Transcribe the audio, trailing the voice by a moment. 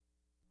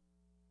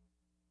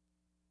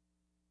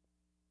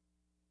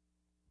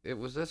it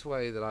was this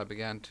way that I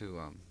began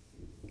to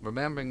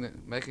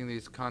remembering making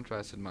these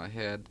contrasts in my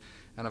head,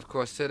 and of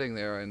course sitting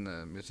there in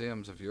the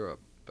museums of Europe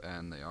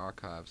and the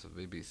archives of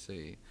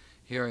BBC,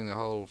 hearing the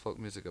whole folk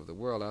music of the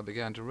world, I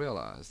began to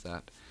realize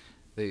that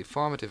the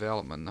formative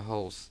element in the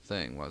whole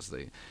thing was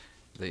the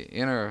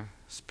inner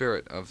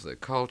spirit of the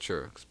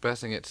culture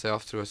expressing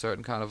itself through a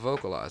certain kind of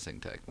vocalizing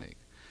technique,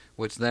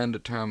 which then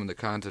determined the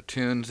kinds of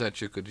tunes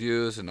that you could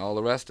use and all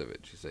the rest of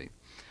it, you see.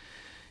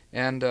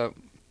 And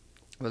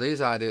with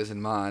these ideas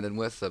in mind, and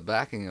with the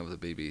backing of the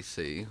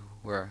BBC,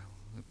 where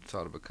it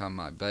sort of become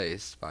my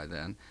base by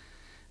then,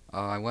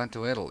 I went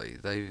to Italy.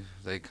 They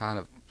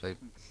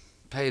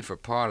paid for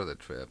part of the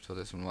trip, so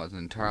this one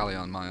wasn't entirely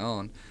on my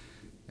own.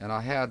 And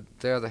I had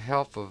there the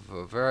help of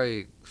a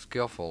very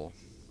skillful,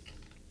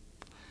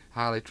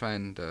 highly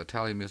trained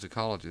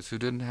telemusicologists who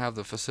didn't have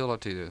the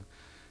facility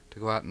to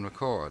go out and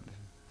record.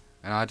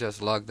 And I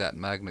just lugged that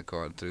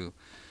Magnicord through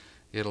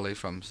Italy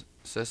from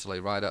Sicily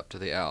right up to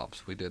the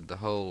Alps. We did the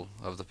whole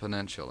of the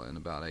peninsula in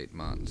about 8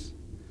 months.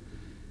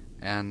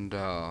 And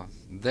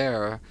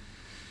there,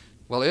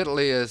 well,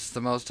 Italy is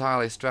the most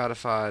highly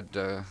stratified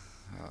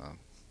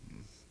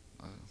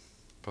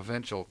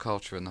provincial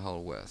culture in the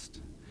whole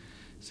West.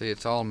 See,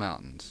 it's all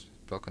mountains,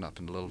 broken up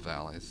into little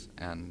valleys,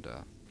 and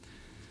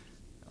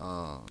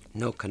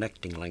No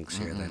connecting links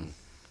here mm-mm, then.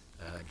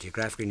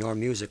 Geographically nor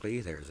musically,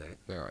 there's a.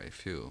 very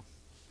few.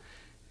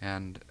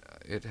 And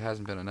it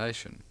hasn't been a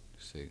nation,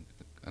 you see,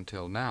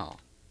 until now,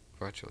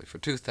 virtually. For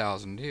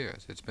 2,000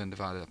 years, it's been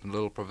divided up in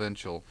little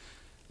provincial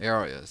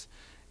areas.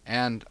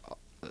 And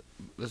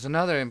there's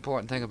another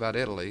important thing about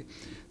Italy.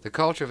 The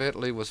culture of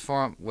Italy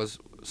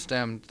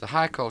the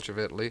high culture of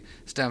Italy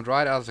stemmed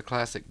right out of the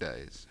classic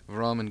days of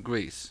Rome and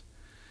Greece.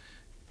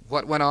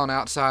 What went on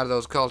outside of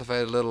those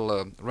cultivated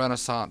little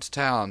Renaissance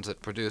towns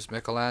that produced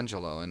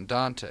Michelangelo and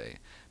Dante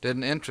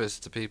didn't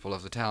interest the people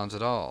of the towns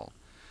at all.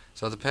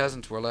 So the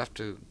peasants were left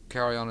to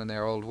carry on in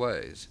their old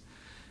ways.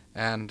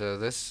 And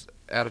this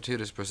attitude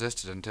has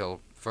persisted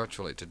until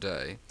virtually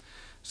today,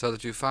 so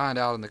that you find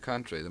out in the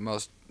country the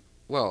most,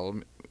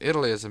 well,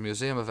 Italy is a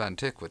museum of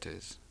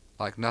antiquities,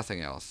 like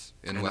nothing else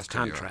in And of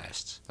Western Europe.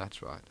 contrasts.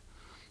 That's right.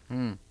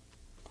 Hmm.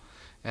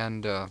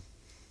 And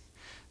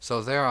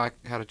so there I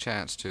had a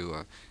chance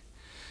to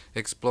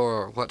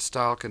explore what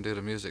style can do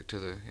to music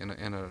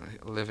in a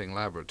living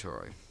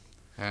laboratory,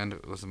 and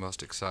it was the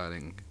most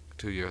exciting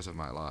 2 years of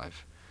my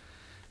life.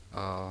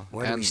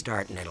 Where do we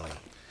start in Italy?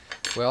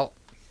 Well,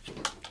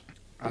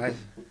 I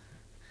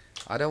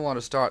I don't want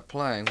to start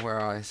playing where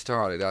I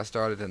started. I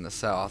started in the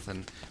South,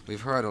 and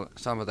we've heard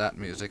some of that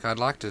music. I'd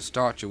like to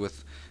start you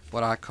with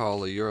what I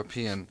call the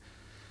European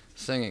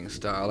singing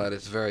style at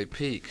its very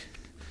peak.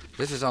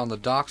 This is on the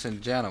docks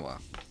in Genoa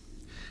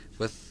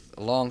with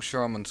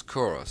Longshoreman's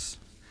Chorus.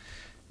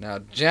 Now,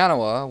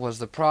 Genoa was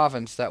the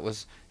province that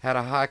had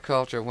a high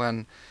culture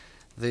when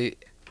the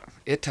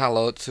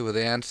Italotes, who were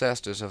the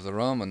ancestors of the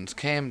Romans,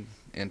 came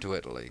into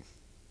Italy.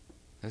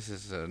 This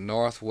is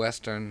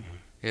northwestern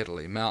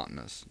Italy,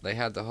 mountainous. They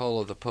had the whole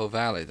of the Po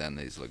Valley then,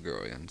 these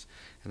Ligurians,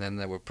 and then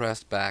they were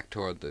pressed back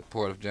toward the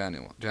port of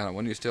Genoa,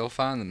 when you still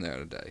find them there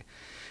today.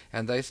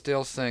 And they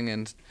still sing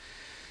in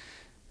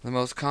the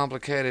most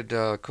complicated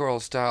choral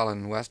style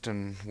in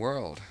Western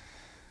world,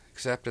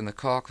 except in the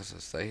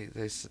Caucasus.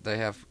 They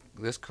have,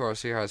 this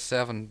chorus here has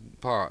 7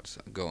 parts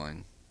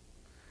going.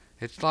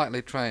 It's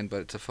slightly trained,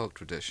 but it's a folk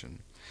tradition.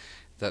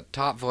 The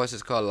top voice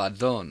is called La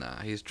Donna.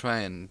 He's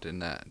trained in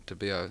that to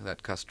be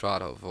that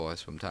castrato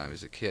voice from the time he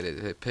was a kid.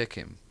 They pick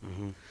him,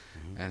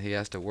 and he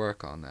has to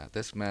work on that.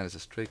 This man is a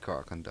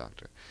streetcar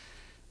conductor.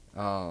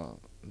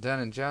 Then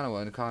in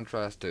Genoa, in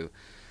contrast to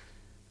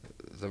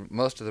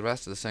most of the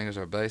rest of the singers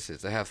are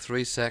basses. They have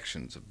 3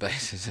 sections of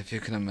basses, if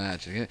you can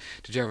imagine.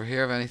 Did you ever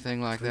hear of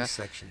anything like 3 that?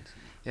 sections.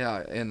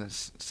 Yeah, in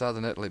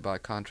southern Italy, by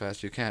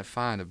contrast, you can't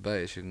find a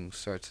bass. You can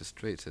search the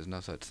streets. There's no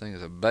such thing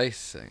as a bass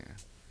singer.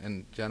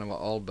 In Genoa,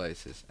 all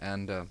basses.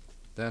 And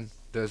then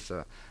there's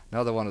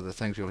another one of the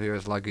things you'll hear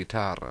is la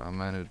guitarra, a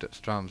man who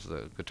strums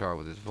the guitar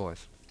with his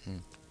voice.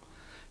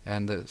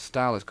 And the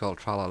style is called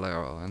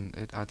trallallero,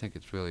 and I think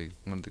it's really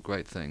one of the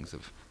great things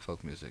of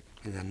folk music.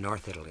 In the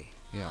North Italy.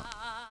 Yeah.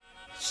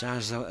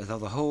 Sounds as though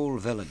the whole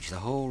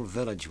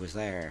village was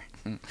there.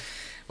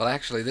 Well,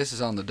 actually, this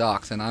is on the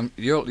docks, and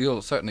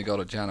you'll certainly go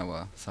to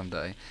Genoa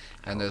someday.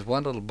 And there's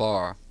one little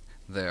bar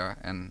there,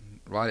 and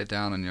write it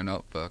down in your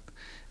notebook.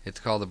 It's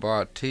called the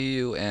bar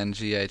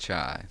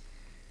Tunghi.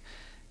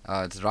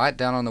 It's right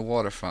down on the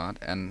waterfront,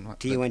 and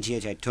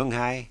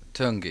Tunghi,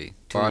 Tunghi,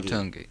 bar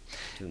Tunghi.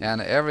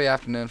 And every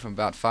afternoon from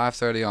about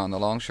 5:30 on, the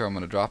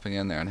longshoremen are dropping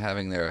in there and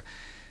having their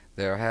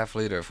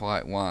half-liter of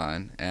white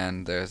wine,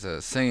 and there's a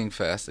singing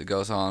fest that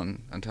goes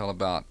on until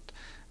about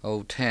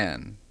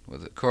 10,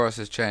 with the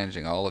choruses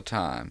changing all the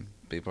time.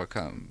 People are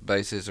coming.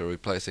 Basses are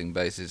replacing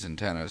basses and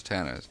tenors.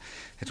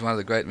 It's one of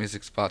the great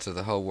music spots of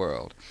the whole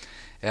world.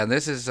 And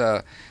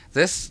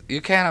this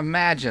you can't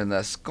imagine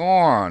the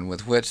scorn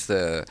with which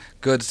the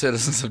good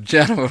citizens of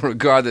Genoa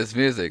regard this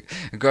music.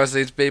 Of course,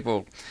 these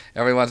people,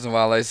 every once in a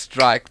while, they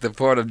strike the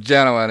port of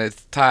Genoa, and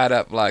it's tied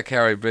up like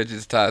Harry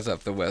Bridges ties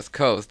up the West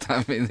Coast.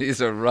 I mean,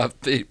 these are rough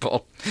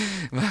people,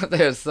 but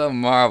they're so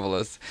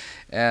marvelous.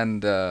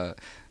 And they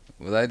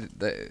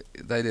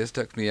just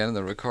took me in, and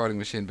the recording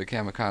machine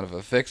became a kind of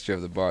a fixture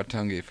of the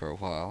Bartunghi for a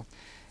while.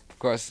 Of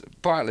course,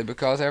 partly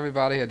because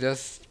everybody had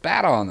just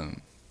spat on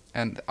them.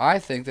 And I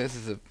think this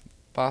is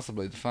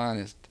possibly the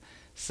finest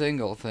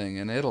single thing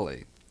in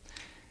Italy.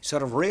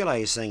 Sort of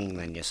realised singing,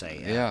 then, you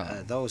say.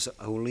 Yeah. Those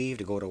who leave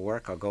to go to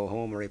work or go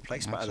home are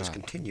replaced by That's others right.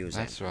 continues.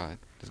 That's right.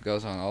 This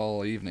goes on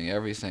all evening,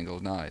 every single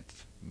night.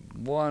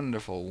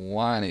 Wonderful,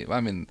 whiny. I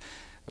mean,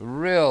 the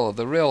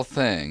real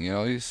thing. You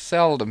know, you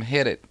seldom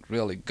hit it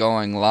really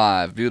going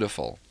live,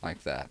 beautiful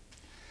like that.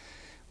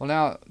 Well,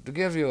 now to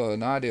give you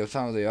an idea of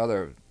some of the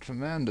other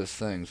tremendous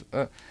things,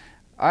 when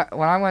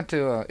I went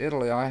to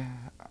Italy,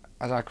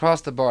 as I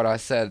crossed the border, I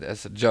said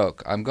as a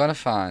joke, I'm going to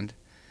find,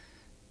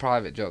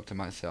 private joke to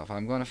myself,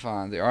 I'm going to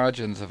find the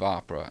origins of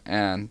opera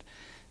and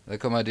the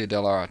Commedia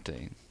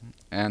dell'arte.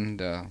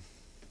 And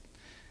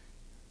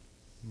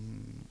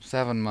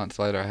 7 months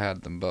later, I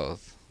had them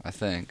both, I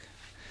think.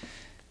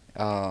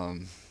 I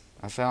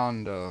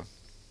found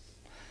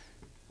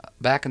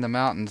back in the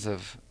mountains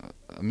of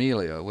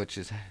Emilia, which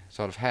is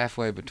sort of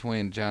halfway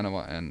between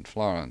Genoa and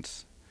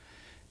Florence,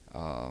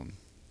 a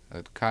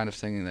kind of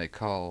singing they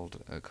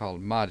called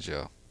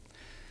Maggio.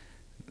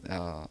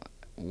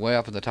 Way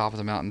up at the top of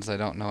the mountains, they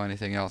don't know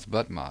anything else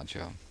but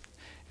Maggio.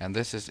 And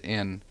this is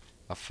in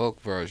a folk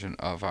version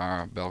of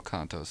our bel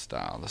canto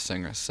style. The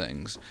singer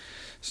stands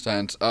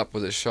up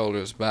with his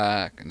shoulders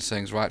back, and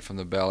sings right from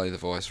the belly. The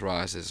voice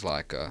rises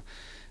like a...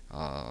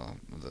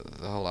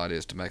 the whole idea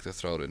is to make the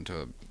throat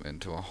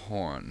into a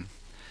horn.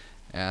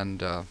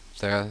 And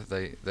there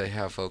they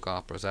have folk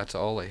operas. That's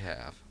all they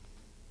have.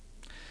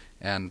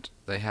 And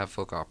they have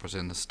folk operas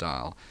in the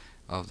style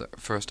of the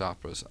first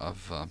operas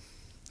of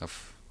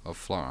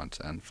Florence,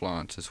 and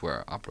Florence is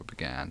where opera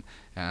began.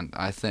 And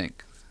I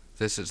think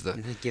this is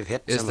the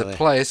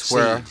place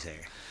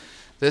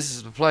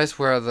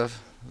where the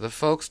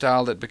folk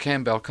style that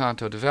became bel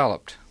canto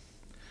developed.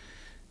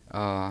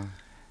 Now,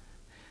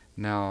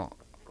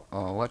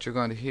 what you're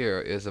going to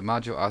hear is a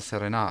Maggio a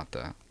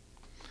Serenata,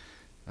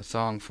 a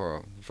song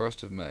for the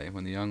 1st of May,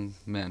 when the young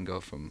men go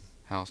from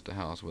house to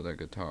house with their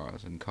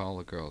guitars and call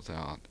the girls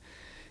out,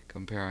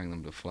 comparing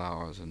them to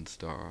flowers and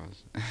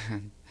stars.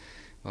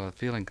 Well, the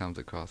feeling comes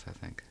across, I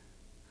think.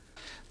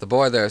 The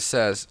boy there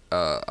says,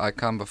 I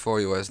come before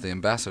you as the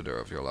ambassador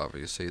of your lover.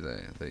 You see,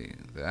 the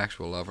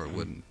actual lover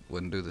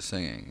wouldn't do the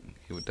singing.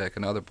 He would take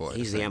another boy.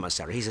 He's the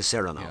emissary. He's a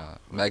Cyrano. Yeah,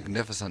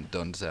 magnificent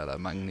donzella,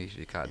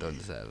 magnifica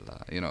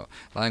donzella. You know,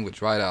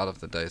 language right out of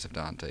the days of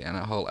Dante, and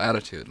a whole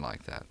attitude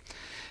like that.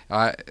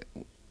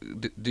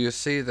 Do you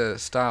see the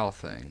style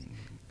thing?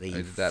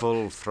 The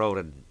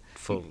full-throated,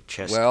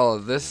 full-chested. Well,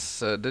 this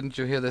didn't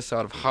you hear this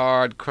sort of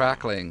hard,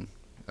 crackling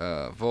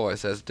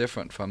voice as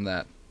different from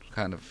that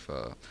kind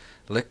of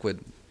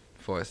liquid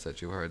voice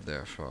that you heard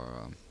there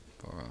for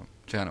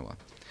Genoa?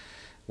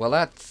 Well,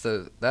 that's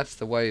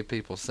the way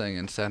people sing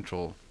in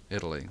central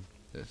Italy,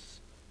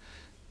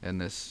 in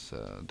this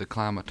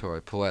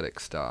declamatory, poetic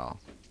style.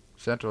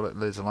 Central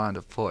Italy is a land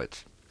of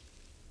poets.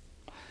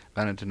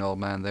 Ran into an old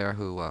man there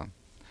who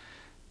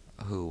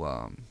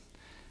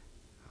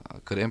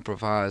could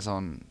improvise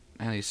on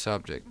any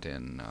subject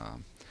in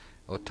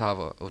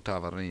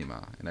ottava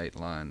rima, an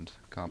 8-lined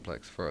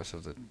complex verse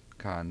of the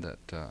kind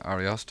that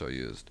Ariosto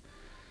used.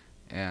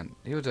 And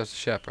he was just a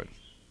shepherd.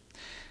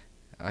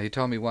 He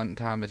told me one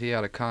time that he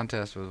had a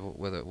contest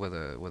with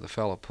a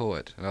fellow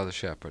poet, another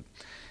shepherd,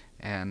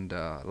 and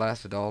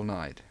lasted all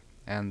night.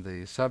 And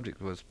the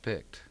subject was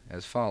picked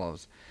as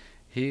follows: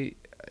 he,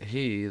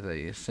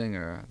 the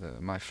singer,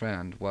 my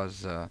friend,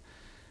 was the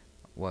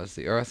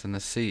earth and the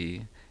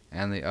sea,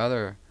 and the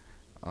other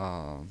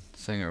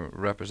singer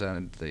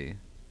represented the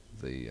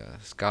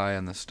sky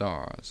and the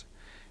stars,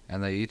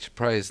 and they each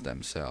praised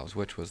themselves,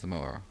 which was the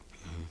more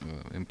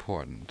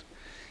important.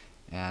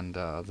 And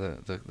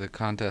the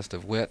contest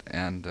of wit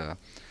and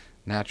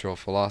natural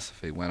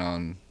philosophy went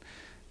on,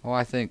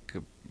 I think,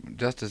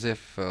 just as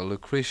if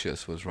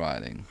Lucretius was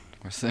writing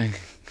or singing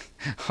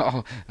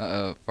for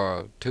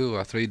 2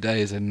 or 3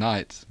 days and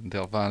nights,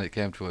 until finally it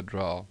came to a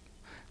draw.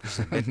 It's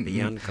a bit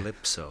beyond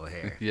Calypso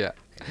here. Yeah.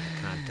 A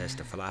contest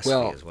of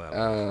philosophy as well,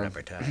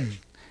 reportage.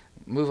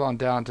 Move on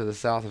down to the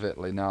south of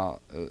Italy now.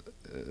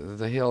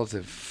 The hills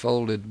have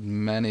folded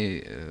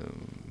many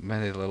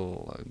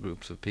little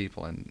groups of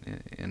people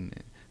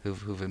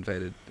who've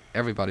invaded.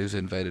 Everybody who's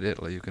invaded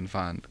Italy, you can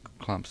find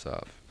clumps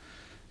of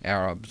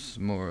Arabs,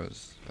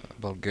 Moors,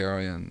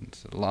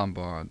 Bulgarians,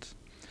 Lombards.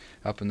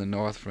 Up in the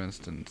north, for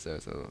instance,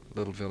 there's a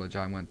little village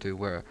I went to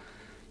where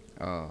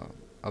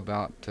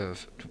about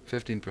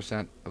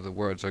 15% of the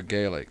words are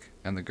Gaelic,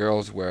 and the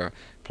girls wear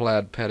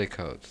plaid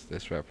petticoats.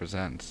 This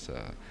represents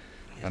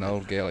an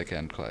old Gaelic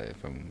enclave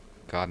from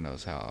God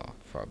knows how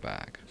far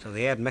back. So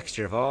they had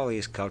mixture of all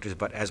these cultures,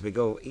 but as we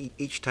go,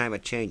 each time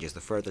it changes,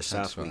 the further That's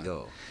south we right.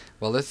 go.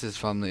 Well, this is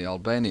from the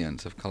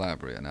Albanians of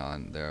Calabria now,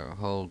 and they're a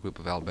whole group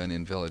of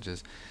Albanian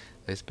villages.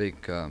 They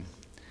speak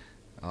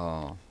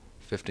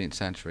 15th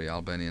century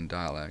Albanian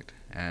dialect,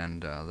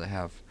 and they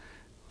have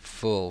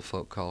full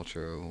folk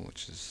culture,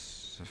 which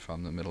is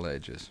from the Middle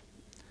Ages.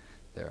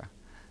 There.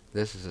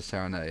 This is a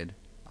serenade,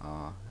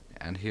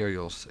 and here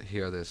you'll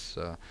hear this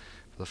for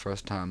the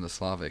first time, the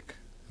Slavic,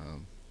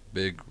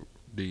 big,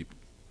 deep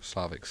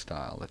Slavic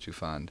style that you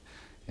find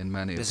in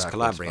many This is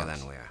backwoods Calabria, spots.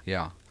 then, we are.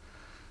 Yeah,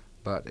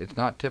 but it's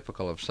not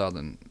typical of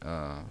southern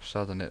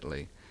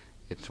Italy.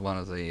 It's one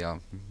of the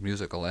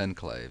musical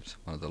enclaves,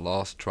 one of the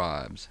lost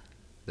tribes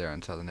there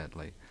in southern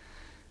Italy.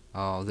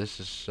 Oh, this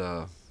is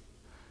a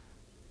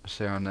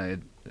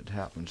serenade that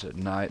happens at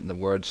night, and the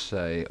words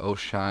say, "O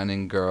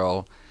shining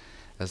girl,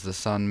 as the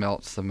sun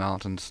melts the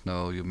mountain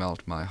snow, you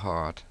melt my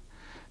heart.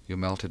 You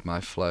melted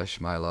my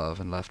flesh, my love,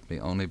 and left me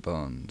only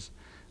bones.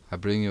 I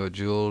bring you a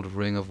jeweled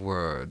ring of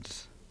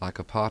words. Like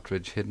a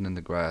partridge hidden in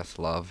the grass,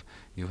 love,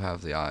 you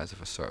have the eyes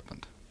of a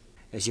serpent."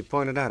 As you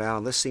pointed out,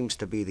 Alan, this seems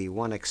to be the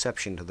one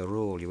exception to the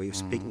rule. You were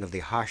speaking of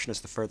the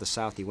harshness the further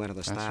south you went of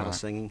the That's style of right.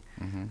 singing.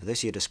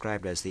 This you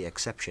described as the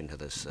exception to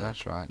this.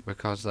 That's right,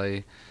 because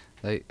they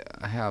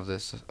have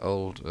this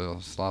old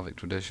Slavic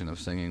tradition of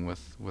singing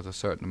with a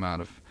certain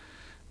amount of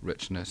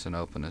richness and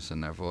openness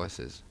in their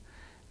voices.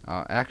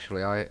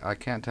 Actually, I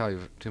can't tell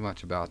you too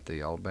much about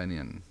the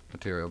Albanian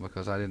material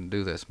because I didn't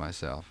do this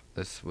myself.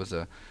 This was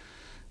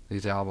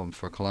these albums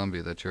for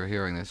Columbia that you're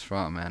hearing this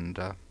from, and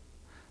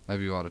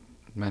maybe you ought to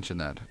mention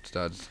that,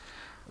 Studs.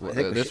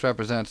 This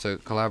represents a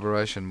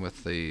collaboration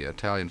with the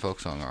Italian Folk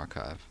Song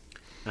Archive.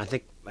 I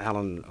think,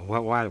 Alan,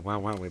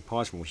 while we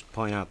pause, we should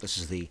point out this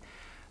is the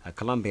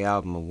Columbia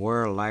album, A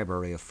World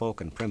Library of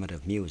Folk and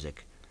Primitive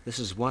Music. This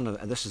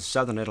is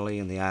southern Italy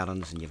and the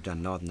islands, and you've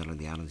done northern Italy and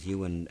the islands.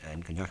 You in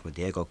conjunction with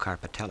Diego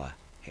Carpatella.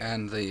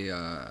 And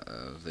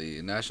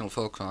the National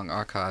Folk Song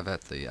Archive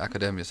at the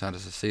Accademia Santa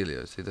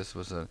Cecilia. See, this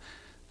was an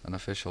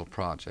official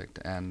project,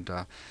 and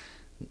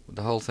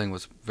the whole thing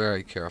was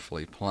very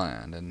carefully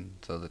planned, and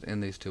so that in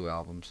these two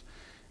albums,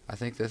 I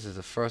think this is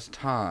the first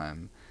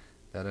time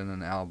that in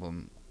an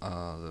album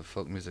the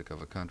folk music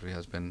of a country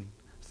has been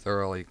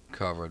thoroughly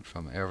covered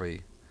from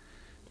every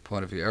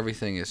point of view.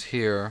 Everything is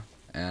here,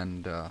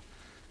 and the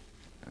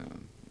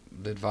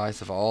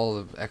advice of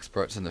all the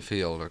experts in the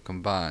field are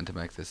combined to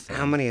make this thing.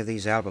 How many of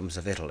these albums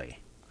of Italy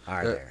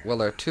are there? Well,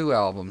 there are 2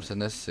 albums in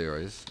this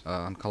series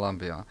on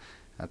Columbia.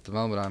 At the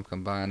moment, I'm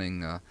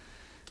combining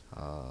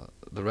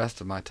the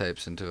rest of my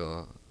tapes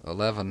into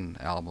 11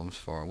 albums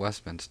for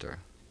Westminster,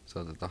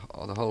 so that the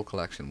whole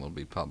collection will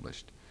be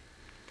published.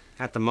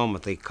 At the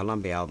moment, the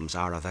Columbia albums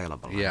are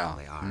available. Yeah.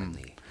 They are in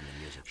the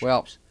music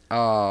shops.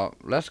 Well,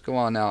 let's go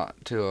on now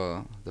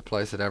to the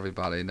place that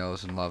everybody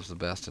knows and loves the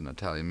best in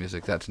Italian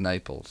music. That's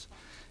Naples.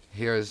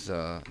 Here's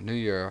New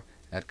Year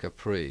at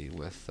Capri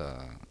with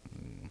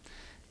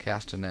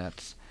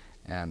castanets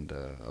and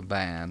a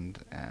band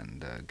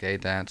and gay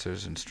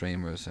dancers and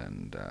streamers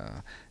and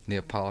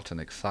Neapolitan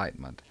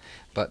excitement.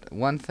 But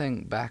one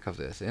thing back of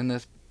this,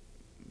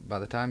 by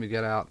the time you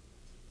get out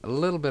a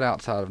little bit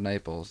outside of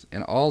Naples,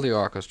 in all the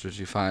orchestras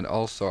you find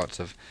all sorts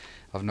of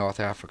North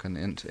African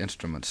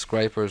instruments,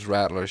 scrapers,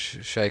 rattlers,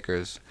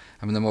 shakers.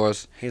 I mean, the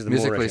Moors,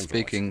 musically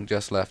speaking,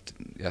 just left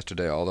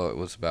yesterday, although it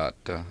was about,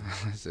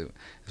 it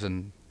was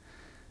in,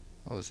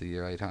 what was the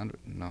year, 800?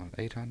 No,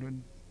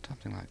 800?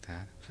 Something like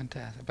that.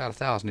 Fantastic. About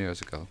 1,000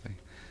 years ago.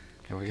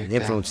 The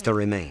influence still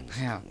remains.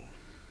 Yeah.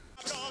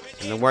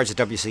 In the words of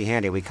W.C.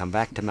 Handy, we come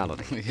back to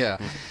melody. Yeah.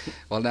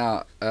 Well,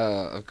 now,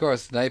 of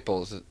course,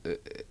 Naples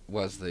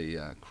was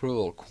the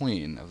cruel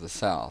queen of the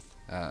South.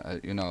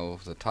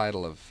 The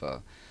title of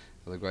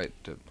the great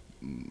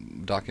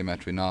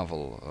documentary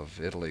novel of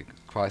Italy,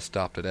 Christ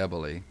Stopped at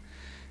Eboli,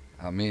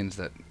 means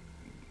that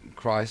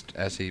Christ,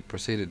 as he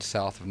proceeded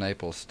south of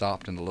Naples,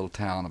 stopped in a little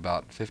town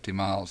about 50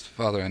 miles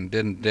further and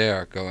didn't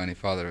dare go any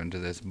further into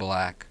this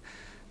black,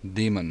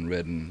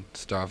 demon-ridden,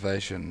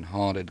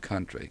 starvation-haunted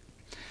country.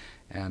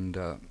 And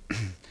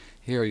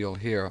here you'll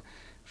hear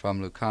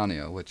from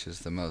Lucania, which is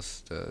the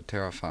most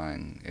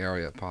terrifying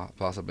area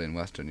possibly in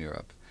Western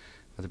Europe,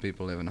 where the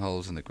people live in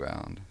holes in the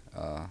ground,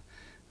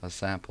 a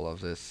sample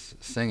of this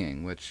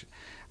singing, which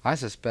I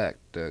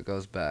suspect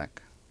goes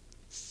back,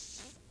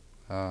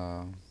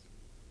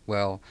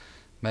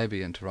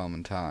 maybe into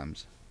Roman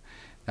times.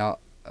 Now,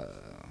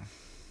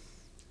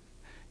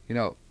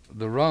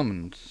 the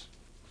Romans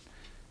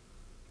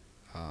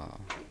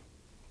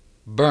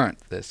burnt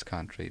this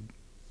country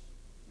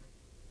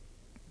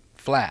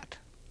flat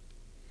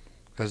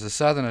because the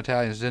southern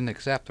Italians didn't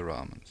accept the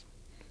Romans.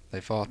 They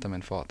fought them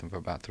for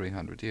about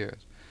 300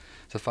 years.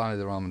 So finally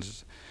the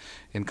Romans,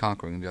 in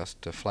conquering,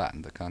 just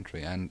flattened the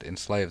country and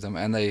enslaved them,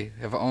 and they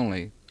have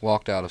only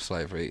walked out of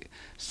slavery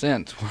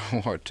since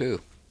World War II,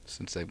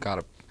 since they've got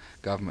a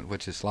government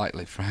which is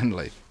slightly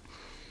friendly.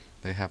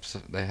 They have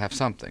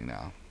something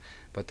now.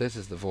 But this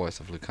is the voice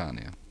of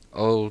Lucania,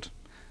 old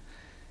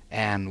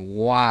and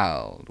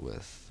wild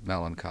with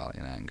melancholy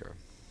and anger.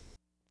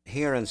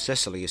 Here in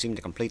Sicily, you seem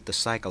to complete the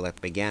cycle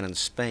that began in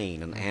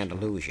Spain and That's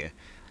Andalusia.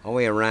 All the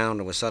way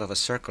around, it was sort of a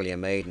circle you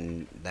made,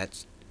 and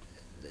that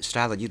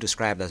style that you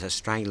described as a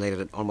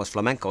strangulated, almost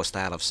flamenco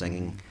style of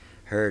singing,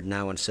 heard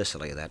now in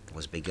Sicily, that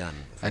was begun.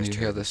 And First you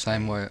hear heard the in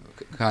same Spain. way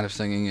kind of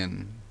singing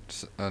in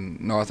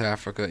North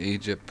Africa,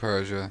 Egypt,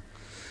 Persia,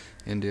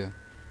 India.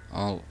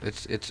 All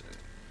it's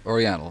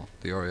Oriental,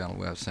 the Oriental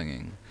way of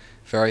singing.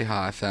 Very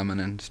high,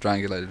 feminine,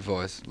 strangulated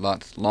voice,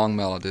 lots long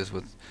melodies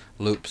with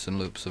loops and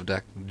loops of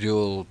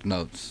jeweled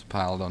notes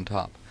piled on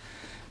top.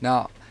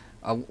 Now,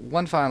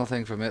 one final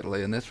thing from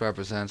Italy, and this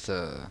represents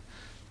a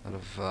sort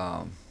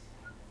of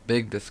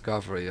big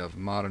discovery of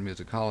modern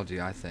musicology,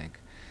 I think.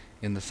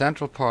 In the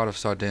central part of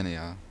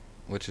Sardinia,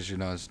 which, as you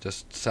know, is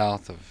just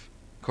south of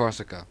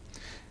Corsica,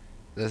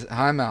 the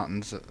high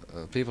mountains,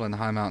 people in the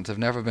high mountains have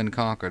never been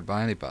conquered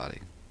by anybody,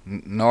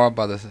 nor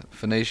by the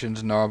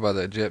Phoenicians, nor by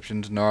the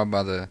Egyptians, nor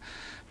by the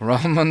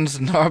Romans,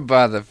 nor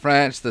by the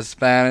French, the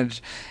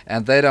Spanish,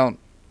 and they don't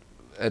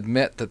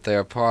admit that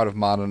they're part of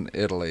modern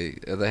Italy.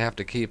 They have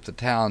to keep the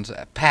towns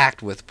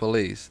packed with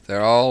police.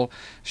 They're all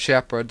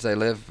shepherds. They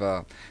live,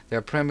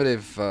 they're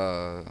primitive,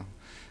 they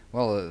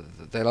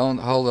don't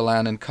hold the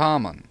land in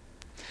common.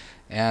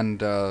 And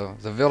the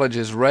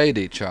villages raid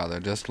each other,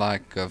 just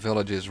like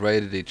villages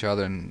raided each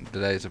other in the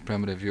days of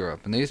primitive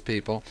Europe. And these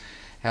people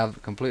have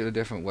a completely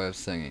different way of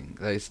singing.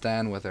 They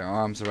stand with their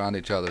arms around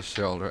each other's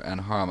shoulder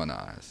and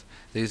harmonize.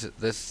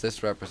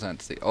 This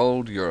represents the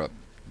old Europe,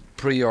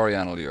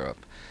 pre-Oriental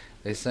Europe.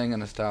 They sing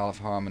in a style of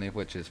harmony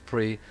which is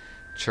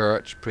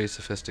pre-church,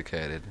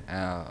 pre-sophisticated.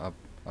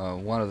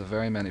 One of the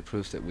very many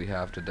proofs that we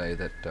have today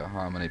that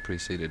harmony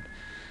preceded,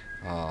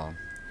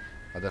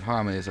 that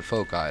harmony is a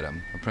folk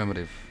item, a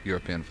primitive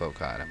European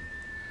folk item.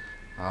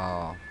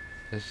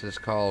 This is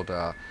called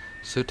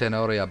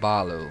Sutenori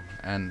Abalu,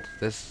 and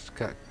this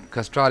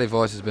castrati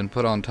voice has been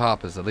put on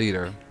top as the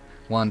leader,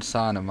 one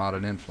sign of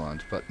modern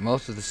influence, but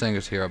most of the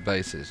singers here are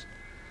basses.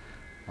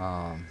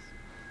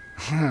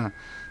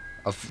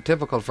 A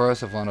typical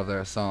verse of one of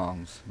their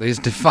songs. These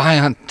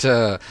defiant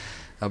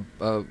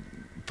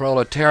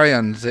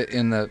proletarians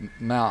in the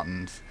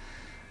mountains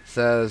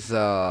says,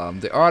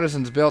 the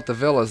artisans built the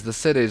villas, the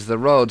cities, the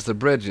roads, the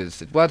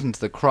bridges. It wasn't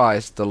the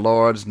Christ, the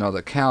lords, nor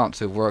the counts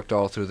who worked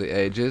all through the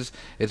ages.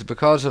 It's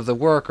because of the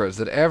workers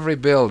that every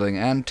building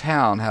and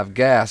town have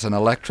gas and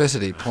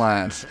electricity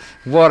plants,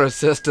 water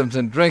systems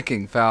and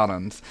drinking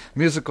fountains,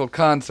 musical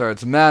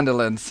concerts,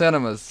 mandolins,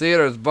 cinemas,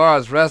 theaters,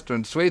 bars,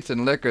 restaurants, sweets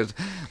and liquors,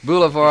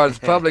 boulevards,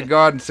 public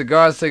gardens,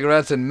 cigars,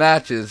 cigarettes, and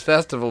matches,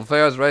 festival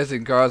fairs,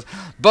 racing cars,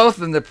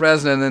 both in the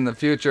present and in the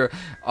future.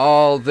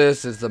 All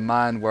this is the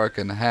mind work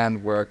and handwork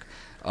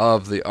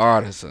of the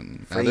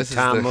artisan. Free this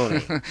Tom is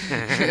Mooney.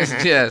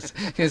 Yes,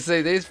 you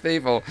see, these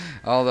people,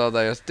 although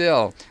they are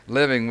still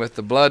living with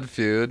the blood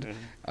feud,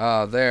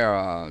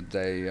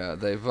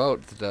 they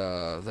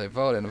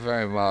vote in a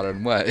very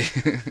modern way,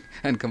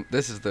 and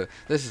this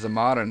is a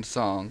modern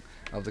song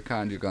of the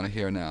kind you're going to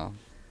hear now.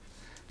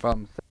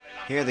 From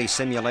Hear the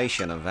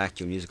simulation of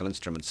actual musical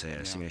instruments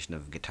here, simulation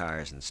of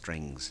guitars and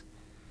strings.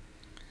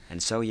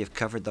 And so you've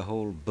covered the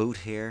whole boot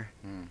here,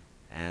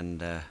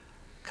 and a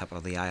couple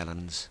of the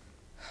islands.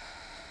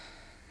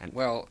 And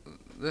well,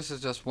 this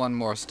is just one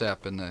more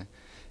step in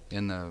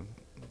the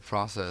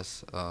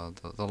process, the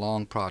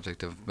long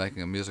project of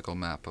making a musical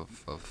map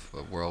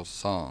of world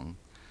song.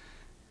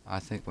 I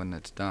think when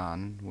it's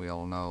done,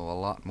 we'll know a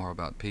lot more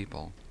about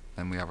people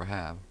than we ever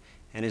have.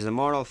 And is the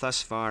moral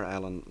thus far,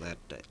 Alan, that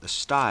the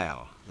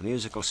style, the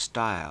musical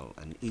style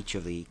in each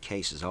of the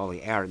cases, all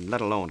the areas,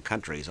 let alone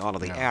countries, all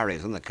of the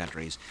areas in the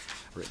countries,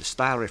 the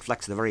style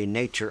reflects the very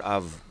nature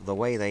of the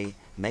way they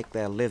make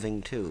their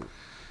living, too?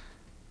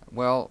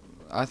 Well,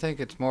 I think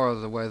it's more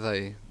of the way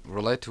they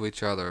relate to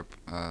each other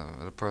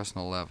at a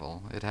personal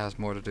level. It has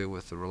more to do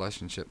with the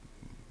relationship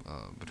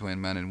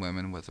between men and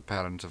women, with the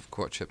patterns of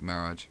courtship,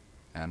 marriage,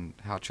 and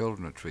how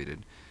children are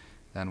treated,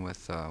 than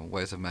with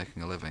ways of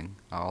making a living.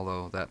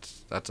 Although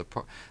that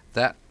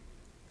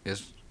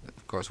is,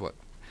 of course, what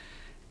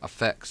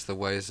affects the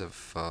ways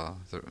of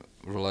the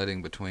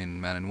relating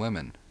between men and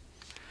women.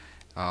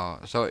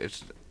 So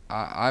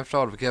I've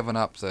sort of given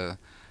up the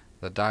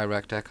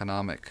direct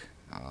economic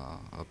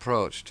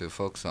approach to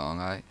folk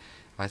song.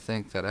 I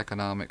think that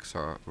economics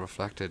are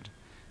reflected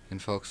in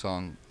folk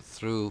song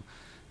through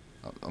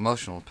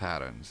emotional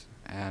patterns,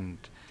 and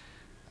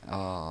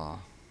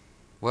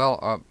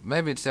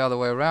maybe it's the other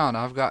way around.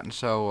 I've gotten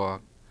so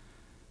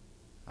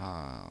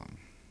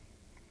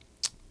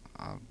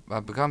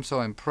I've become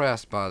so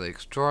impressed by the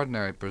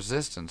extraordinary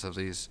persistence of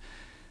these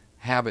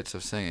habits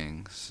of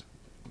singing,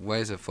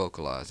 ways of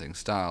vocalizing,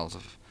 styles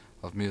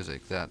of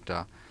music,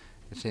 that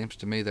it seems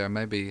to me there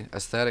may be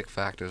aesthetic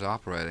factors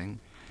operating,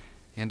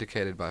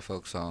 indicated by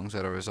folk songs,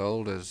 that are as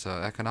old as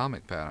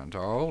economic patterns,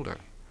 or older.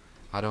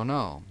 I don't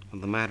know.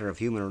 The matter of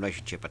human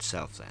relationship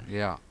itself, then.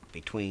 Yeah.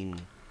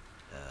 Between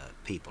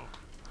people.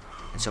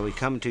 And so we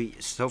come to,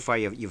 so far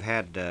you've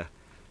had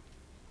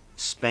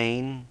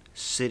Spain,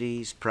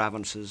 cities,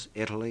 provinces,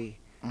 Italy,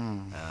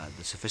 Mm.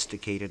 the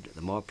sophisticated,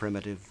 the more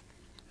primitive,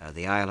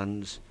 the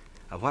islands.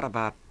 What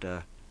about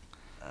a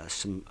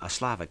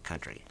Slavic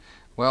country?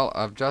 Well,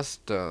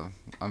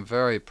 I'm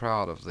very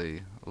proud of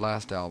the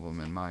last album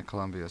in my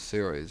Columbia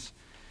series.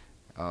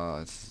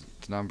 It's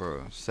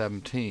number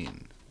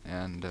 17,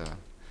 and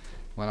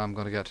when I'm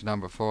going to get to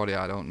number 40,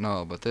 I don't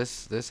know. But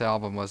this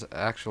album was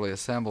actually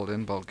assembled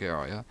in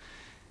Bulgaria.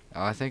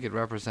 I think it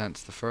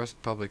represents the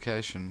first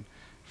publication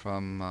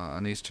from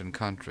an eastern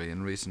country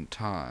in recent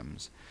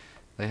times.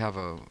 They have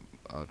a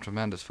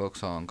tremendous folk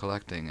song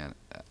collecting and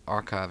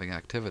archiving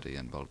activity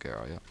in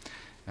Bulgaria.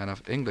 And an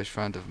English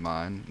friend of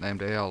mine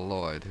named A.L.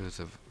 Lloyd, who's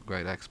a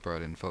great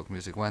expert in folk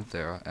music, went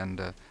there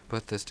and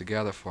put this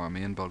together for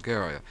me in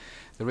Bulgaria.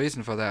 The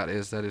reason for that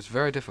is that it's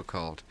very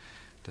difficult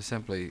to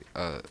simply,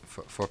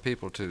 for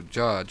people to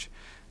judge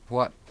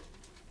what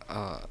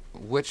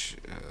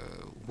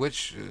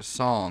which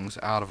songs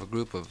out of a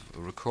group of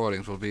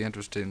recordings will be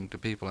interesting to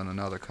people in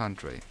another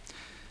country.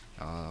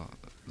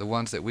 The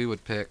ones that we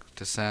would pick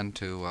to send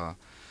to,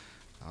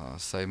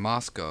 say,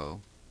 Moscow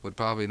would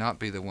probably not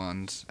be the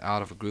ones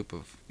out of a group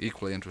of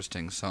equally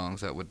interesting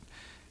songs that would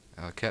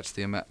catch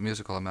the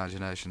musical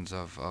imaginations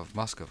of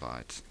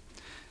Muscovites.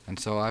 And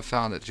so I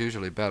found it's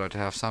usually better to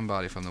have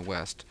somebody from the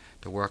West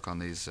to work on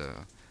these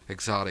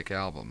exotic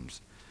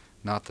albums.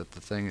 Not that the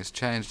thing has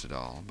changed at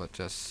all, but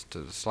just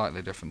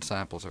slightly different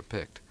samples are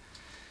picked.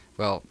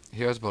 Well,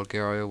 here's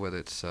Bulgaria with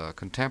its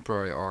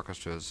contemporary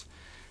orchestras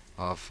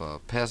of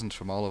peasants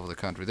from all over the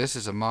country. This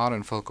is a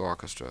modern folk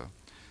orchestra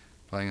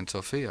playing in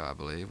Sofia, I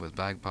believe, with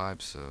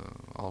bagpipes,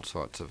 all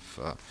sorts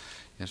of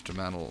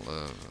instrumental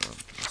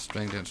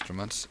stringed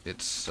instruments.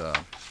 It's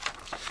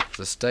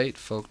the State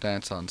Folk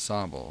Dance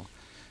Ensemble,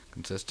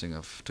 consisting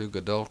of 2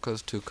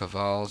 godolkas, 2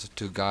 kavals,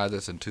 2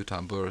 gaidas, and 2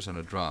 tambours and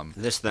a drum.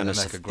 This then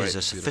is a great,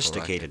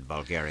 sophisticated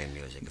Bulgarian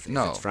music. If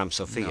No, it's from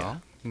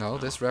Sofia. No,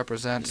 this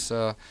represents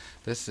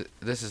this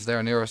is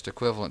their nearest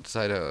equivalent,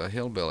 say, to a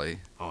hillbilly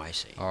Oh, I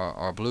see.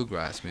 or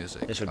bluegrass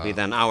music. This would be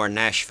then our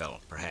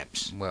Nashville,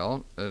 perhaps.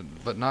 Well,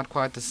 but not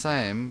quite the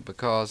same,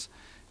 because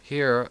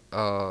here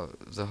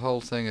the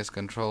whole thing is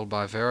controlled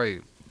by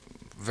very,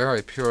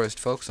 very purist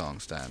folk song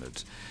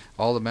standards.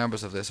 All the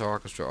members of this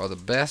orchestra are the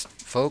best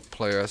folk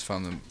players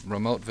from the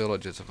remote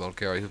villages of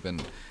Bulgaria who've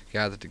been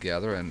gathered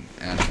together and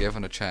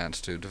given a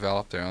chance to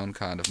develop their own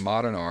kind of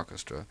modern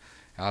orchestra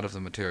out of the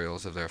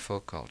materials of their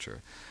folk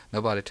culture.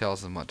 Nobody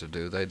tells them what to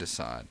do, they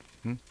decide.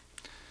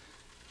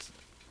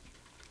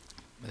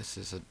 This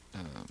is a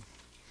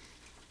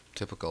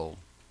typical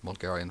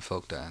Bulgarian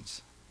folk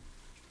dance.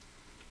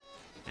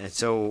 And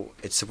so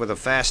it's with a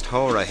fast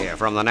hora here,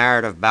 from the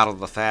narrative Battle of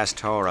the Fast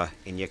Hora,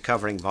 in your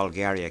covering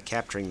Bulgaria,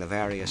 capturing the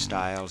various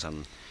styles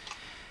and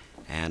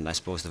I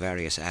suppose the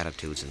various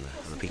attitudes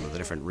of the people of the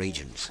different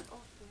regions.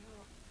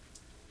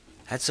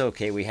 That's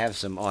okay, we have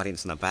some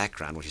audience in the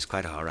background, which is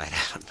quite all right.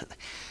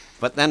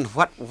 But then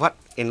what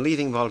in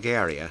leaving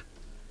Bulgaria,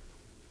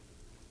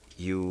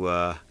 you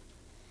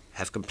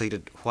have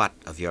completed what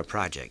of your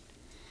project?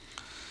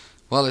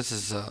 Well, this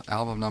is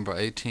album number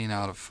 18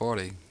 out of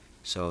 40.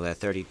 So there are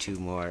 32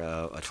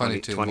 more,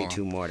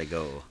 22 more to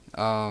go.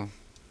 I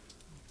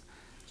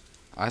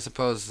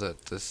suppose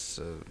that this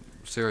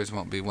series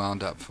won't be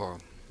wound up for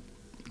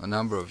a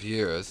number of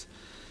years,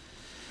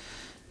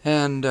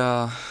 and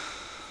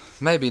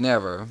maybe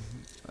never,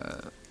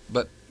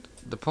 but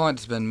the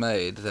point's been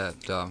made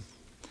that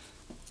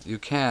you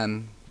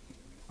can,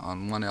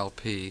 on one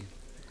LP,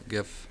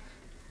 give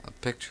a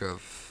picture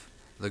of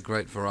the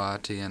great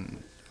variety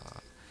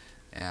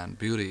and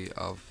beauty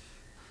of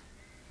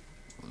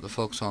the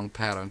folk song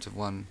patterns of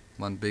one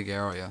big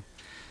area,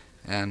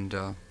 and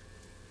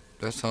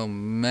there's so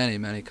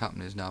many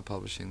companies now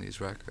publishing these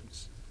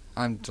records.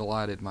 I'm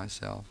delighted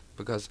myself,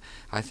 because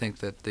I think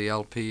that the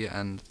LP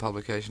and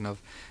publication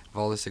of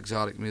all this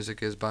exotic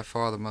music is by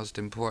far the most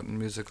important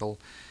musical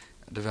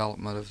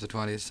development of the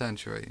 20th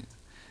century,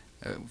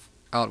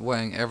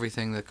 outweighing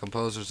everything that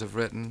composers have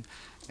written,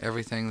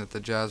 everything that the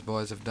jazz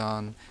boys have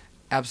done,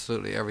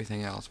 absolutely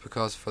everything else,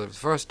 because for the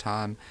first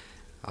time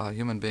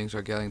human beings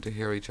are getting to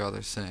hear each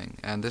other sing,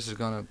 and this is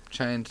going to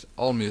change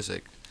all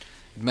music.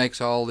 It makes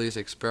all these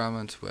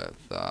experiments with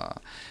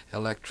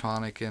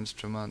electronic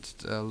instruments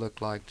look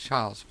like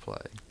child's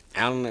play.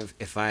 Alan,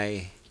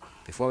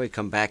 before we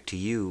come back to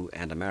you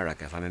and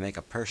America, if I may make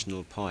a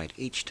personal point,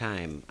 each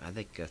time, I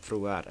think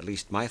throughout, at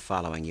least my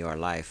following your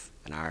life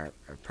and our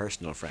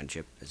personal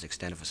friendship has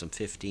extended for some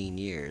 15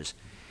 years,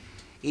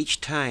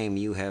 each time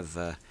you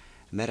have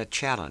met a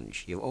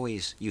challenge.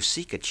 You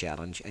seek a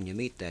challenge and you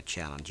meet that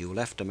challenge. You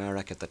left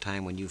America at the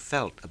time when you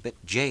felt a bit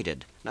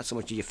jaded. Not so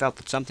much that you felt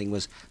that something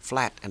was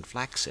flat and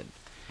flaccid.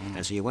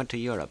 And so you went to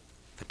Europe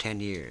for 10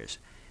 years,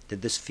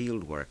 did this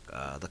field work,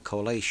 the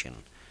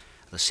collation,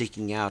 the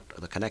seeking out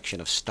the connection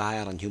of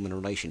style and human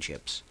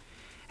relationships.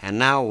 And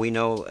now we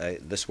know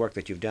this work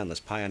that you've done, this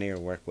pioneer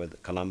work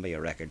with Columbia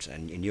Records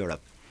and in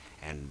Europe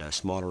and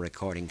smaller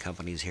recording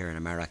companies here in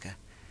America.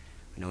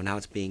 You know, now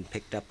it's being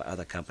picked up by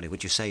other companies,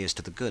 which you say is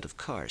to the good, of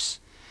course.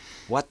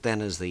 What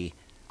then is the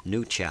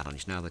new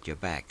challenge now that you're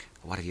back?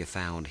 What have you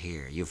found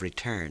here? You've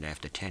returned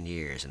after 10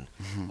 years, and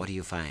what do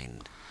you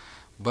find?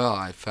 Well,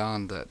 I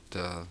found that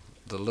the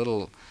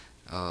little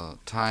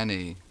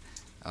tiny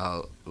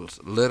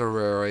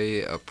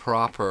literary,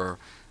 proper,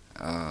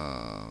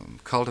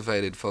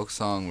 cultivated folk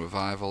song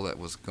revival that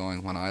was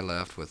going when I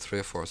left with 3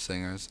 or 4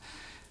 singers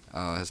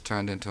has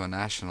turned into a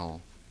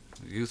national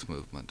youth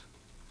movement.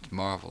 It's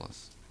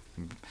marvelous.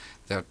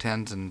 There are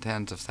tens and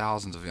tens of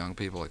thousands of young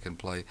people that can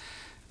play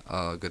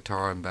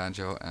guitar and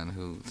banjo and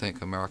who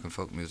think American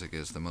folk music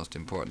is the most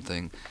important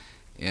thing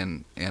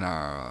in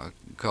our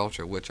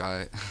culture, which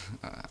I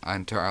I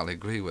entirely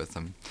agree with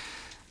them.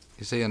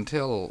 You see,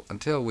 until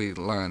we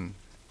learn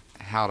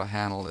how to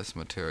handle this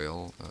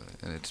material,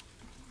 and it's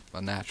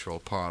a natural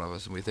part of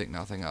us, and we think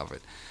nothing of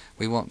it,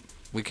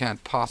 we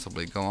can't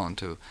possibly go on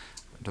to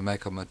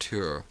make a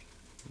mature,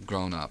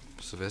 grown-up,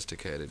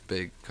 sophisticated,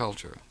 big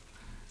culture.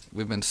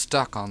 We've been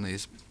stuck on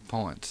these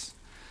points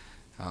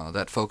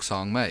that folk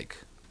song make.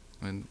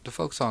 I mean, the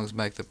folk songs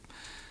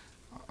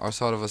are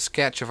sort of a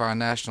sketch of our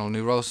national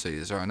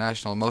neuroses, our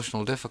national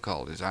emotional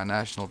difficulties, our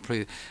national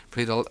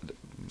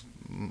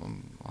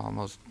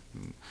almost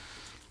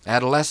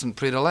adolescent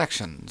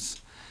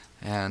predilections.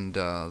 And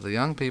the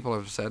young people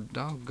have said,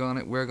 doggone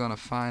it, we're going to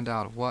find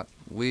out what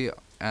we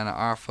and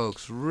our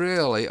folks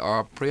really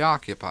are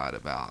preoccupied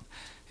about.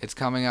 It's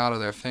coming out of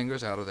their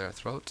fingers, out of their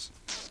throats.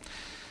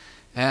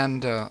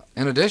 And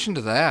in addition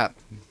to that,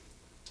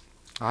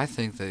 I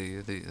think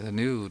the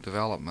new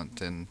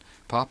development in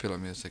popular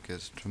music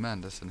is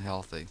tremendous and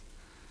healthy.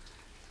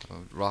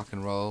 Rock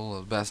and roll,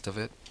 the best of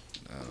it.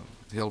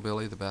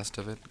 Hillbilly, the best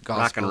of it.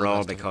 Gospel, Rock and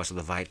roll the best because of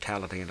the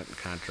vitality in it, in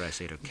contrast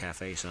to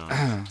cafe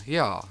songs.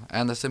 Yeah,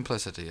 and the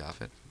simplicity of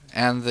it,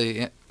 and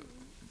the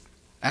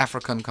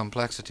African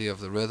complexity of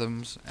the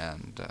rhythms,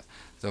 and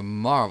the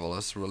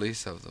marvelous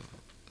release of the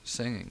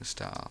singing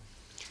style.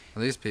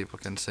 These people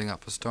can sing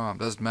up a storm.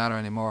 Doesn't matter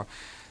anymore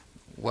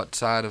what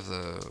side of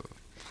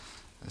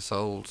this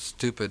old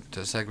stupid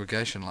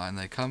segregation line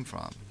they come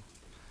from.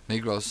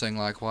 Negroes sing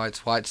like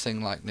whites, whites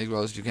sing like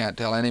Negroes. You can't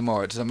tell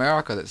anymore. It's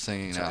America that's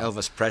singing So now.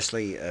 Elvis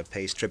Presley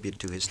pays tribute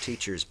to his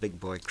teachers, Big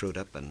Boy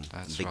Crudup and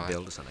That's Big right.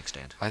 Bill to some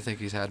extent. I think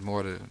he's had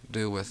more to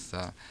do with,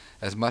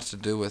 as much to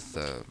do with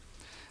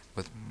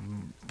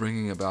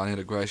bringing about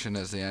integration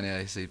as the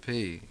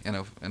NAACP in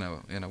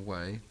a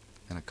way,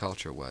 in a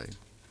culture way.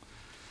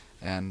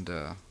 And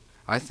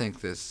I think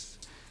that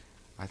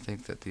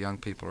the young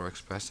people are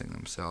expressing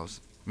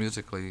themselves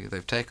musically.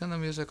 They've taken the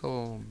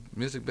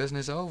music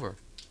business over.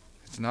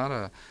 It's not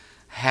a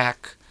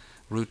hack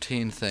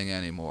routine thing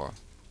anymore.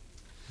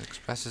 It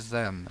expresses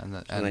them,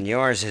 And then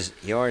yours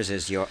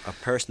is a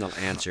personal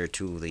answer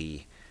to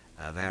the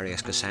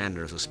various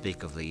Cassandras who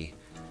speak of the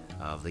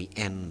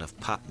end of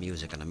pop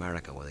music in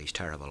America with these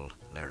terrible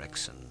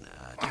lyrics and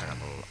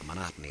terrible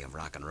monotony of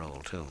rock and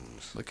roll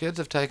tunes. the kids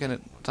have taken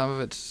it. Some of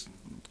it's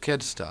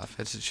kid stuff.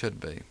 It should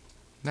be.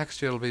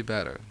 Next year it'll be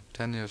better.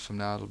 10 years from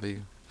now it'll be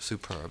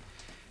superb.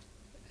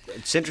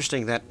 It's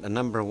interesting that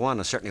number one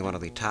is certainly one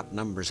of the top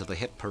numbers of the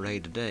hit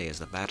parade today is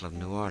the Battle of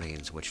New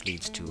Orleans, which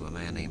leads to a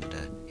man named,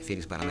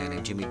 feelings about a man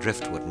named Jimmy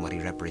Driftwood and what he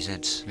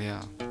represents.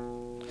 Yeah.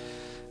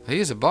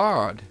 He's a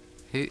bard.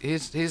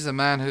 He's the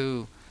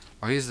man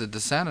he's the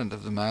descendant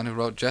of the man who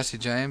wrote Jesse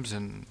James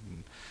and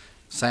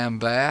Sam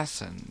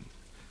Bass and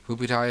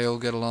Whoopie-Tie-O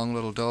Get Along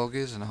Little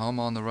Doggies and Home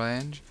on the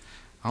Range.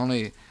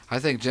 Only, I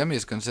think Jimmy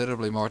is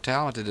considerably more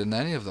talented than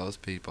any of those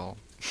people.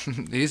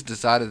 He's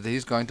decided that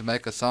he's going to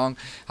make a song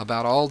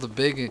about all the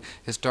big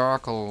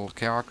historical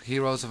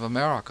heroes of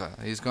America.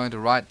 He's going to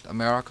write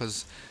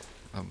America's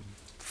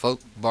folk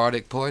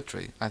bardic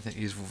poetry. I think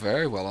he's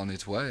very well on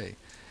his way.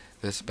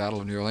 This Battle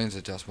of New Orleans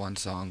is just one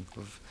song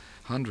of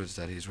hundreds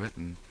that he's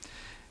written.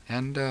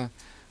 And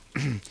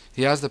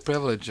he has the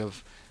privilege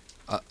of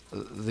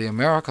the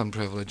American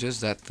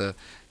privileges that the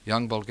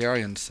young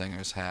Bulgarian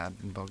singers had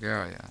in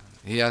Bulgaria.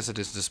 He has at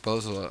his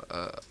disposal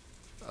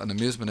an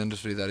amusement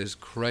industry that is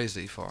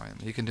crazy for him.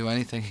 He can do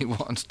anything he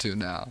wants to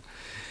now.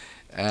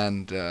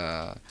 And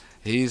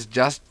he's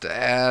just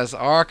as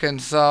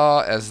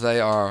Arkansas as they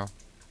are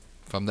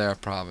from their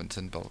province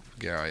in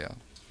Bulgaria.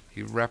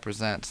 He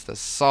represents the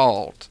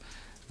salt,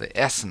 the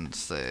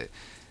essence, the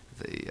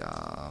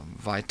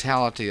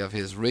vitality of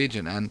his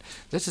region, and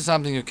this is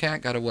something you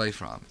can't get away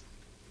from.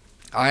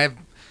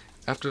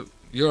 After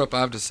Europe,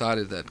 I've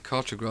decided that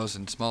culture grows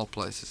in small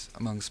places,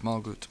 among small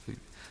groups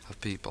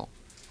of people.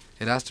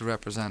 It has to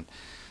represent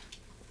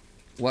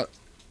what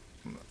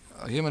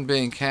a human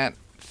being can't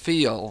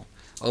feel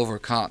over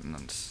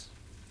continents.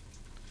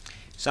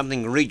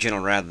 Something regional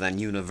rather than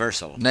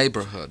universal.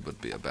 Neighborhood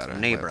would be a better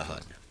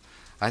Neighborhood.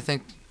 I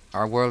think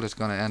our world is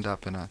going to end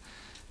up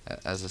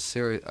as a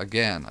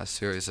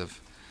series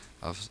of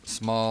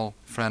small,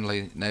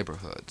 friendly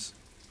neighborhoods.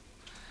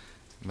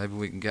 Maybe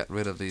we can get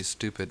rid of these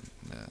stupid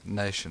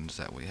nations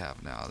that we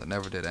have now that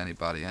never did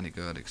anybody any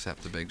good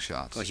except the big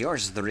shots. Because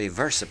yours is the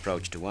reverse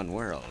approach to one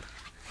world,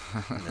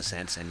 in a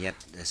sense, and yet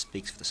it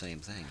speaks for the same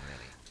thing,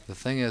 really. The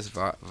thing is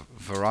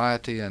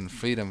variety and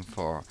freedom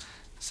for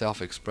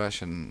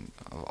self-expression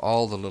of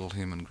all the little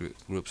human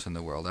groups in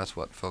the world. That's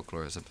what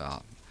folklore is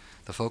about.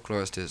 The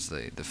folklorist is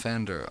the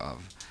defender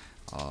of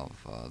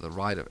the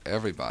right of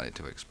everybody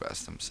to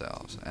express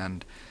themselves,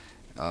 and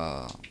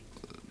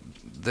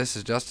this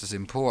is just as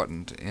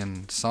important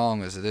in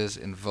song as it is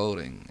in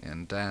voting,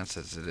 in dance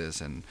as it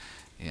is in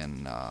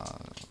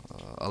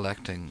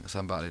electing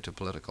somebody to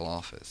political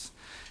office.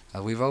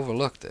 We've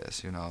overlooked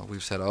this, you know.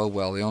 We've said, oh,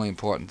 well, the only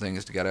important thing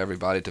is to get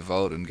everybody to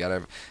vote and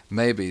get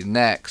maybe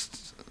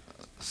next,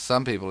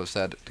 some people have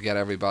said, to get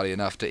everybody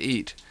enough to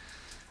eat.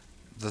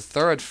 The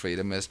third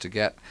freedom is to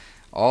get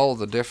all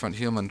the different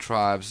human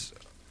tribes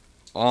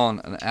on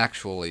an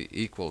actually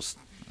equal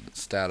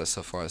status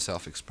so far as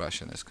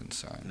self-expression is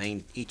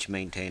concerned. Each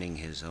maintaining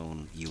his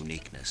own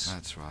uniqueness.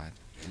 That's right.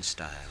 In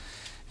style.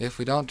 If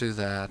we don't do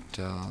that,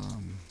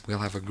 we'll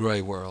have a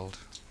gray world,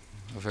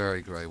 a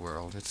very gray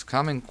world. It's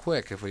coming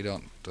quick if we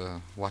don't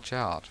watch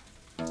out,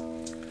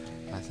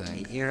 I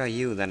think. Here are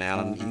you then,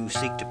 Alan. You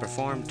seek to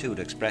perform too,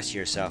 to express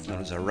yourself,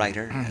 known as a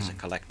writer, as a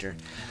collector.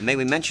 May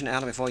we mention,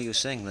 Alan, before you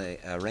sing, the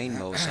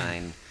Rainbow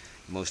Sign,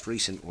 most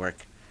recent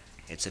work.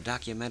 It's a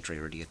documentary,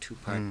 really, a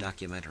two-part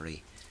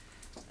documentary.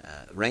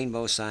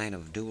 Rainbow Sign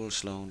of Dual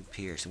Sloan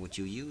Pierce, in which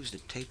you used a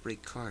tape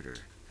recorder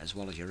as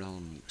well as your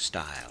own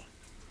style.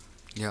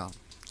 Yeah.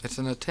 It's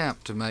an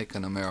attempt to make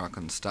an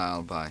American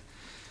style by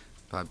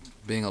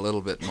being a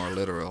little bit more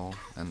literal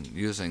and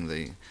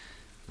using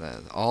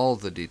all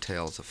the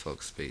details of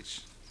folk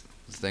speech,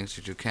 the things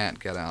that you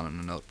can't get out in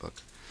a notebook.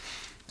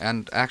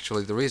 And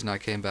actually, the reason I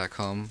came back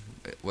home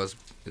is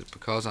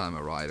because I'm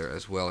a writer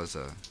as well as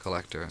a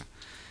collector,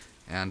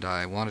 and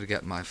I wanted to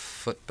get my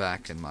foot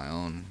back on my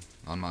own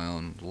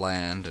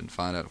land and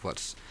find out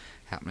what's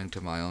happening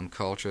to my own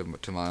culture,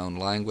 to my own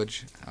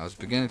language. I was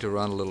beginning to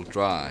run a little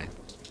dry,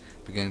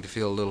 beginning to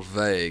feel a little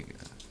vague.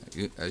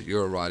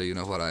 You're a writer, you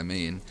know what I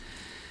mean.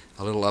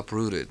 A little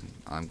uprooted.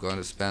 I'm going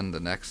to spend the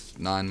next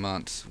 9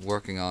 months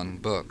working on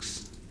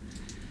books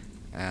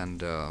and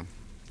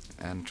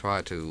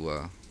try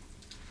to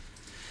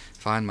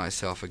find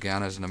myself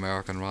again as an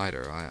American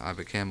writer. I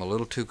became a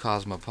little too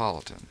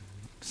cosmopolitan.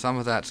 Some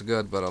of that's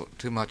good, but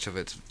too much of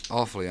it's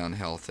awfully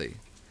unhealthy.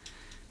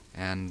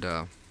 And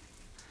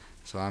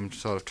so I'm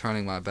sort of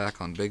turning my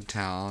back on big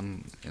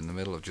town in the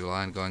middle of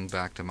July and going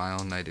back to my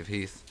own native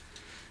heath,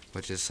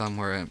 which is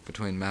somewhere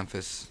between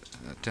Memphis,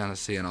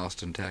 Tennessee, and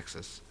Austin,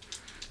 Texas,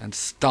 and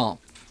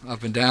stomp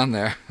up and down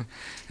there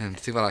and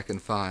see what I can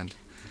find.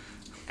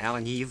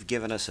 Alan, you've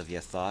given us of your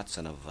thoughts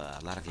and of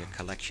a lot of your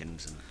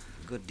collections and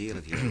a good deal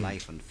of your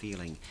life and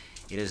feeling.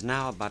 It is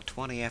now about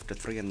 20 after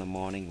 3 in the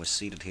morning. We're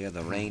seated here.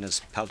 The rain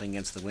is pelting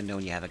against the window,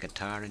 and you have a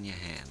guitar in your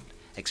hand.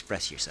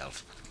 Express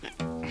yourself.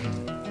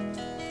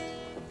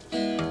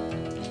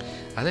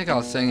 I think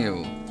I'll sing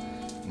you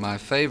my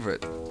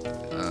favorite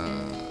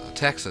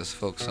Texas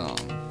folk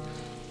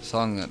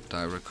song that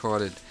I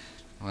recorded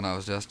when I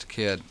was just a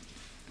kid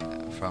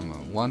from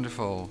a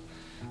wonderful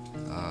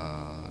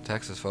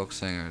Texas folk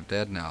singer,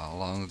 dead now,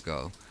 long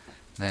ago,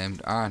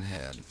 named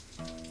Ironhead.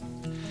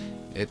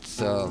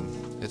 It's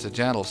a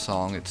gentle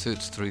song. It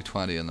suits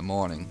 3:20 in the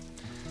morning.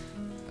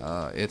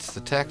 It's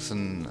the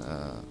Texan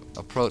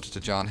approach to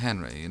John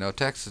Henry. You know,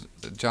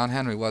 John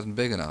Henry wasn't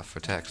big enough for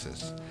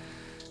Texas.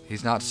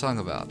 He's not sung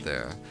about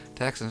there.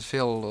 Texans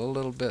feel a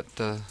little bit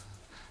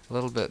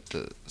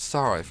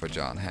sorry for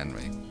John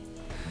Henry.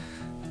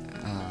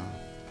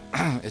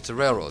 It's a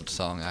railroad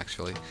song,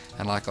 actually,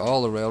 and like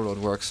all the railroad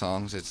work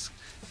songs,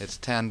 it's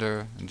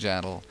tender and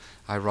gentle,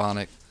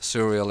 ironic,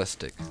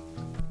 surrealistic.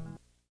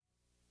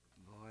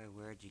 Boy,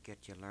 where'd you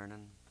get your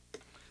learning?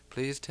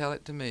 Please tell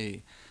it to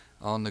me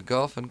on the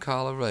Gulf and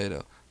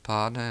Colorado,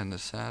 partner in the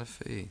Santa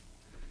Fe.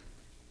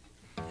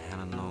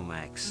 Alan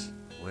Lomax,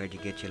 where'd you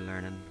get your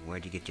learning?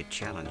 Where'd you get your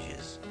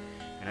challenges?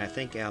 And I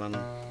think, Alan,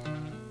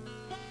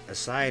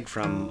 aside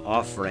from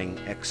offering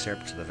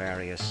excerpts of the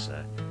various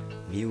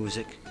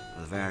music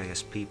of the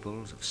various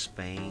peoples of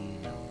Spain,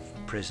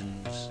 of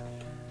prisons,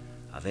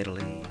 of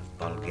Italy, of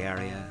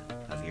Bulgaria,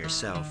 of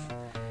yourself,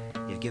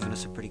 you've given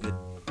us a pretty good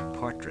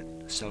portrait,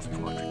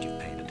 self-portrait you've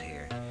painted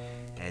here.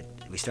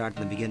 We start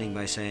in the beginning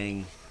by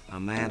saying, a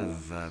man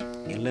of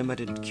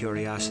unlimited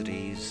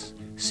curiosities,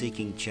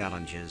 seeking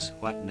challenges.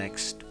 What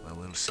next? Well,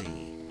 we'll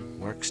see.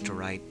 Works to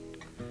write,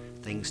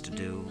 things to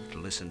do, to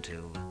listen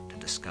to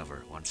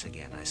discover once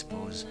again. I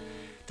suppose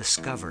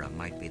discover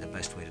might be the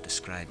best way to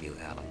describe you,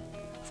 Alan.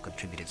 You've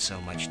contributed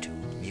so much to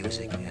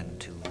music and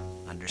to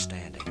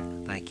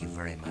understanding. Thank you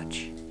very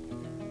much.